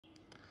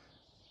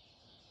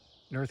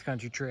North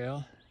Country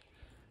Trail,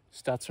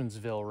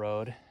 Stutzmansville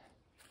Road.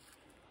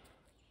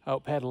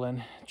 Out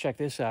pedaling. Check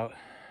this out.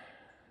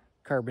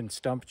 Carbon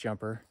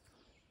Stumpjumper.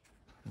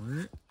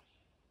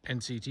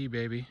 NCT,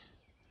 baby.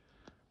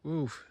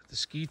 Oof, the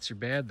skeets are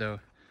bad though.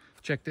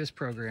 Check this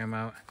program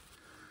out.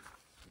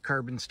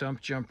 Carbon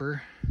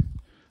Stumpjumper.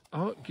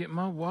 Oh, get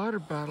my water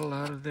bottle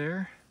out of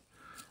there.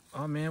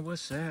 Oh man,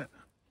 what's that?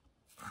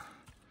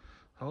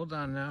 Hold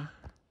on now.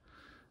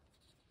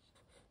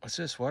 What's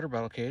this? Water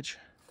bottle cage.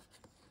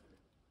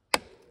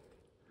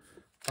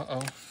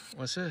 Uh-oh,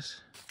 what's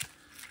this?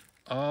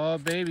 Oh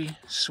baby,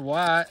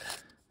 SWAT.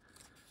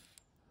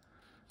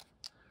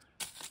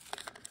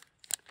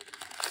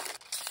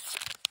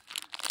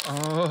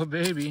 Oh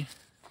baby.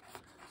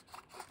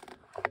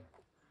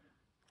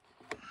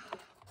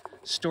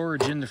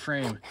 Storage in the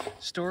frame.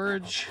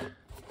 Storage,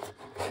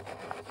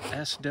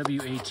 SWAT.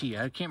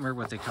 I can't remember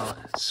what they call it.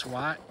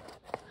 SWAT.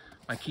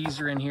 My keys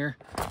are in here.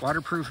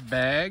 Waterproof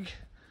bag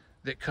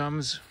that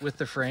comes with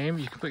the frame.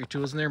 You can put your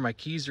tools in there. My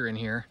keys are in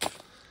here.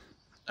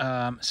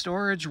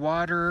 Storage,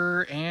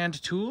 water,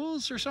 and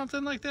tools or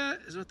something like that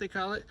is what they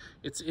call it.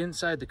 It's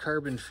inside the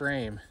carbon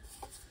frame,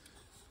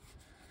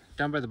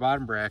 down by the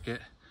bottom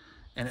bracket,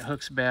 and it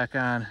hooks back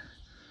on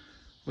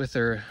with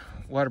their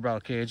water bottle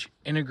cage.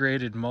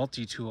 Integrated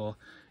multi-tool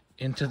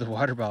into the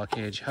water bottle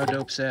cage. How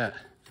dope's that?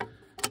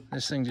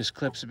 This thing just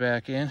clips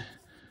back in.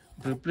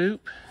 Bloop, bloop.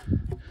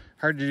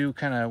 Hard to do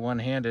kind of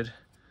one-handed.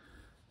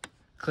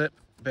 Clip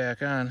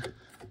back on.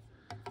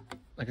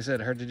 Like I said,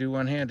 hard to do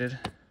one-handed.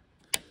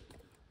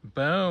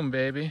 Boom,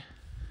 baby.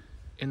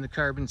 In the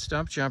Carbon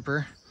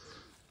Stumpjumper.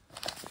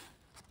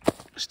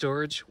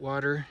 Storage,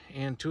 water,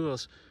 and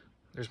tools.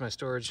 There's my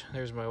storage,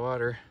 there's my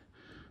water,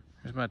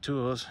 there's my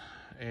tools,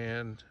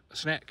 and a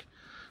snack.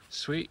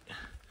 Sweet.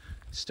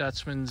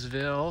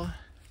 Stutzmansville.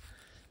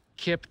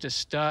 Kip to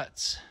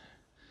Stutz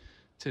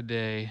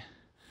today.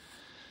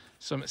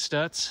 So I'm at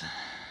Stutz.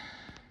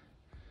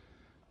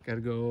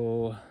 Gotta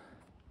go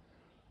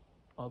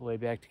all the way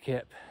back to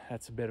Kip.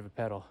 That's a bit of a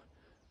pedal,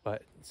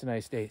 but it's a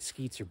nice day.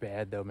 Skeets are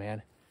bad though,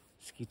 man.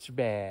 Skeets are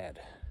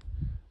bad.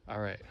 All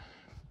right.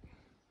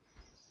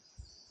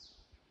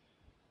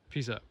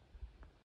 Peace out.